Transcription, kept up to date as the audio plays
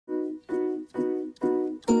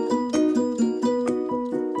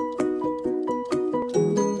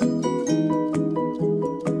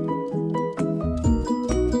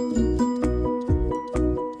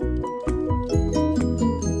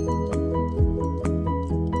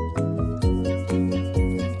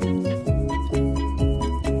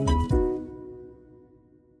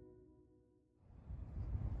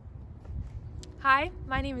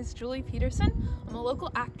my name is Julie Peterson. I'm a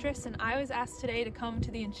local actress and I was asked today to come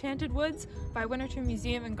to the Enchanted Woods by Winterthur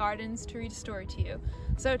Museum and Gardens to read a story to you.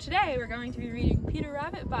 So today we're going to be reading Peter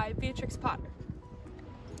Rabbit by Beatrix Potter.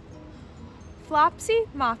 Flopsy,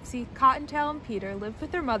 Mopsy, Cottontail, and Peter lived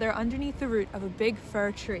with their mother underneath the root of a big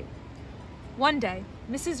fir tree. One day,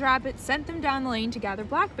 Mrs. Rabbit sent them down the lane to gather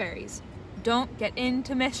blackberries. "Don't get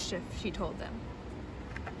into mischief," she told them.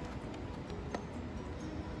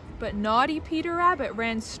 But naughty Peter Rabbit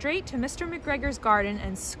ran straight to Mr. McGregor's garden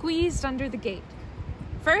and squeezed under the gate.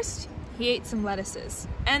 First, he ate some lettuces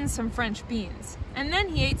and some French beans, and then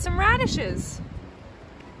he ate some radishes.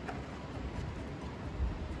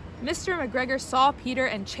 Mr. McGregor saw Peter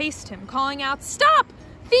and chased him, calling out, "Stop!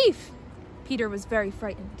 Thief!" Peter was very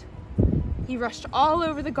frightened. He rushed all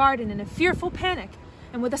over the garden in a fearful panic,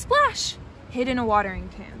 and with a splash, hid in a watering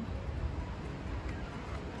can.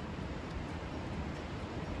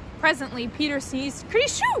 Presently, Peter sneezed,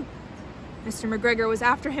 "Kershoo!" Mr. McGregor was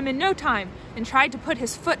after him in no time and tried to put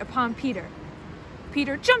his foot upon Peter.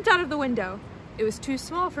 Peter jumped out of the window. It was too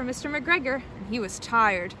small for Mr. McGregor, and he was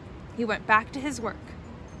tired. He went back to his work.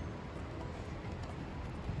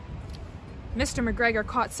 Mr. McGregor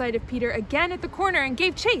caught sight of Peter again at the corner and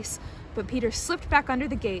gave chase, but Peter slipped back under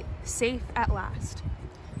the gate, safe at last.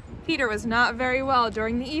 Peter was not very well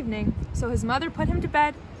during the evening, so his mother put him to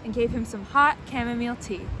bed and gave him some hot chamomile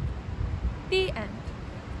tea. The end.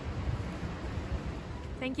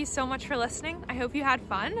 Thank you so much for listening. I hope you had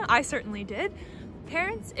fun. I certainly did.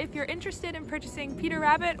 Parents, if you're interested in purchasing Peter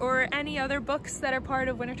Rabbit or any other books that are part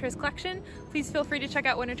of Winterthur's collection, please feel free to check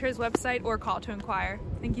out Winterthur's website or call to inquire.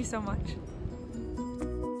 Thank you so much.